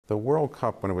The World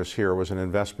Cup, when it was here, was an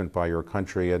investment by your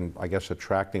country and I guess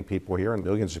attracting people here, and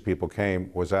millions of people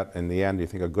came. Was that, in the end, do you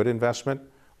think, a good investment,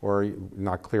 or are you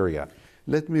not clear yet?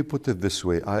 Let me put it this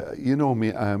way. You know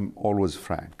me, I'm always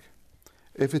frank.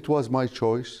 If it was my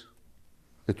choice,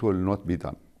 it will not be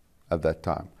done at that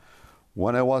time.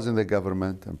 When I was in the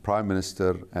government and Prime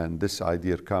Minister, and this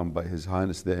idea came by His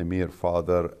Highness the Emir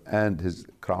father and his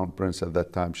Crown Prince at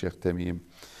that time, Sheikh Tamim,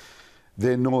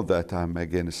 they know that I'm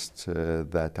against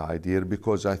that idea,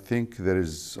 because I think there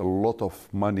is a lot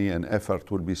of money and effort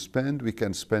will be spent. We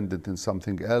can spend it in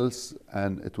something else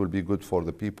and it will be good for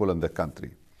the people and the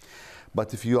country.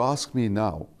 But if you ask me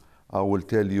now, I will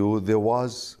tell you there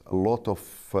was a lot of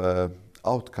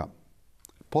outcome,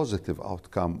 positive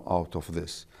outcome out of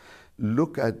this.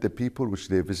 Look at the people which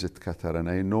they visit Qatar, and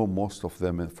I know most of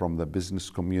them from the business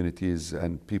communities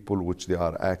and people which they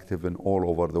are active in all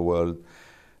over the world.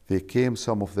 They came,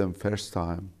 some of them first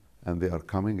time, and they are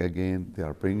coming again. They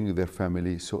are bringing their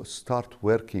family. So start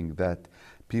working that.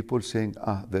 People saying,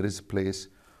 there is a place,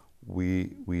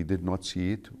 we did not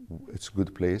see it, it's a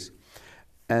good place.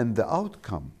 And the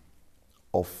outcome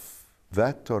of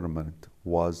that tournament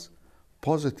was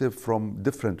positive from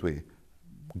different way.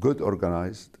 Good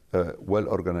organized, well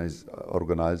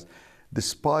organized,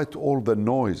 despite all the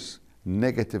noise,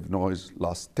 negative noise,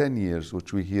 last 10 years,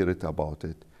 which we hear it about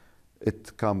it.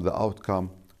 It come the outcome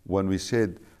when we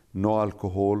said no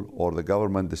alcohol, or the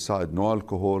government decide no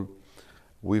alcohol.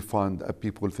 We found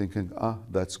people thinking,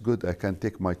 that's good. I can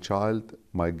take my child,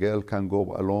 my girl can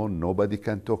go alone. Nobody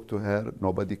can talk to her.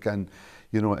 Nobody can,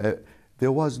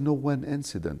 there was no one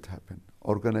incident happen.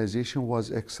 Organization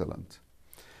was excellent.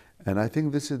 And I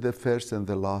think this is the first and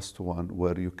the last one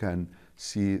where you can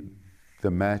see the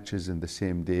matches in the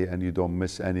same day and you don't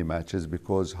miss any matches,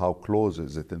 because how close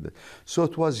is it? So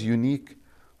it was unique.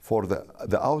 For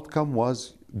the outcome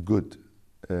was good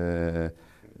for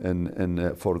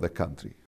the country.